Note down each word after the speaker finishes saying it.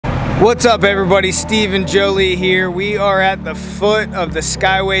What's up everybody, Steve and Jolie here. We are at the foot of the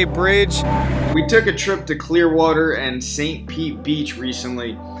Skyway Bridge. We took a trip to Clearwater and St. Pete Beach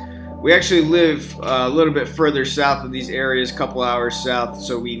recently. We actually live a little bit further south of these areas, a couple hours south,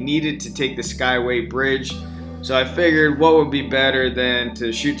 so we needed to take the Skyway Bridge. So I figured what would be better than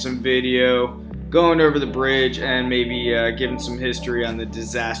to shoot some video going over the bridge and maybe giving some history on the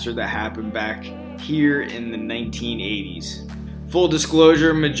disaster that happened back here in the 1980s. Full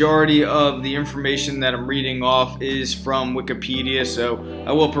disclosure, majority of the information that I'm reading off is from Wikipedia, so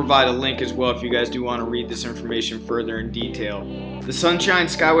I will provide a link as well if you guys do want to read this information further in detail. The Sunshine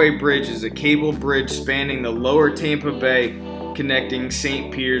Skyway Bridge is a cable bridge spanning the lower Tampa Bay connecting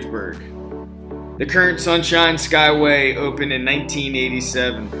St. Petersburg. The current Sunshine Skyway opened in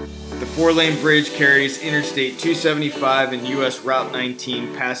 1987. The 4-lane bridge carries Interstate 275 and US Route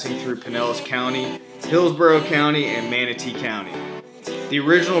 19 passing through Pinellas County, Hillsborough County, and Manatee County. The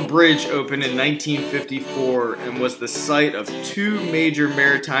original bridge opened in 1954 and was the site of 2 major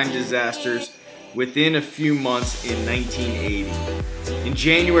maritime disasters within a few months in 1980. In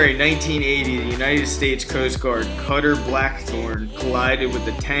January 1980, the United States Coast Guard cutter Blackthorn collided with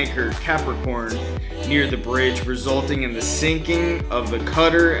the tanker Capricorn near the bridge, resulting in the sinking of the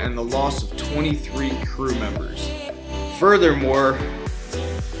cutter and the loss of 23 crew members. Furthermore,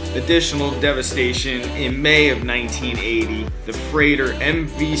 additional devastation, in May of 1980, the freighter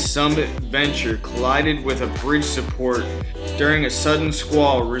MV Summit Venture collided with a bridge support during a sudden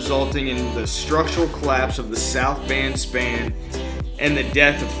squall, resulting in the structural collapse of the south band span and the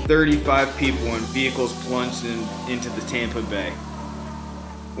death of 35 people when vehicles plunged into the Tampa Bay.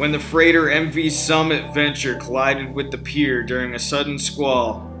 When the freighter MV Summit Venture collided with the pier during a sudden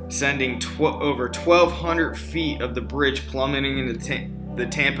squall, sending over 1,200 feet of the bridge plummeting into the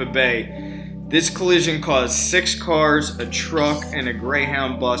Tampa Bay, this collision caused 6 cars, a truck, and a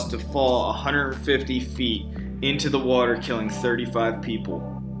Greyhound bus to fall 150 feet into the water, killing 35 people.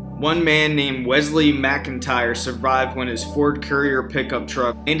 One man named Wesley McIntyre survived when his Ford Courier pickup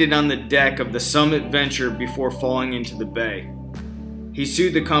truck landed on the deck of the Summit Venture before falling into the bay. He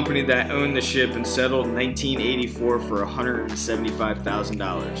sued the company that owned the ship and settled in 1984 for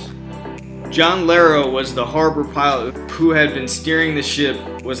 $175,000. John Laro was the harbor pilot who had been steering the ship,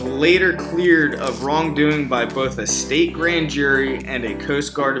 was later cleared of wrongdoing by both a state grand jury and a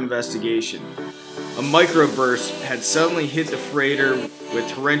Coast Guard investigation. A microburst had suddenly hit the freighter with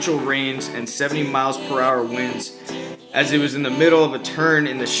torrential rains and 70 miles per hour winds as it was in the middle of a turn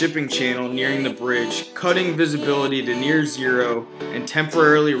in the shipping channel nearing the bridge, cutting visibility to near zero and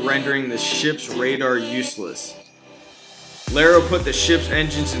temporarily rendering the ship's radar useless. Laro put the ship's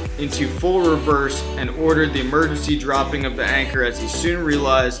engines into full reverse and ordered the emergency dropping of the anchor, as he soon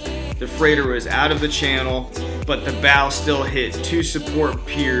realized the freighter was out of the channel, but the bow still hit 2 support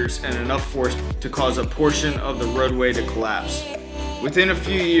piers and enough force to cause a portion of the roadway to collapse. Within a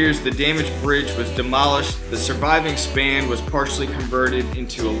few years, the damaged bridge was demolished. The surviving span was partially converted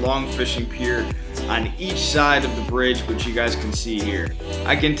into a long fishing pier on each side of the bridge, which you guys can see here.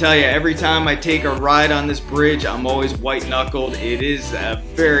 I can tell you, every time I take a ride on this bridge, I'm always white-knuckled. It is a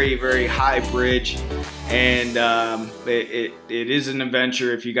very, very high bridge, and it is an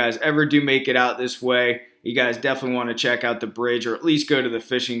adventure. If you guys ever do make it out this way, you guys definitely want to check out the bridge, or at least go to the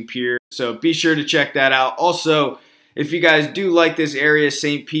fishing pier. So be sure to check that out. Also, if you guys do like this area,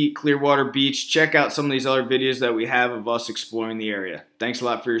 St. Pete, Clearwater Beach, check out some of these other videos that we have of us exploring the area. Thanks a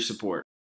lot for your support.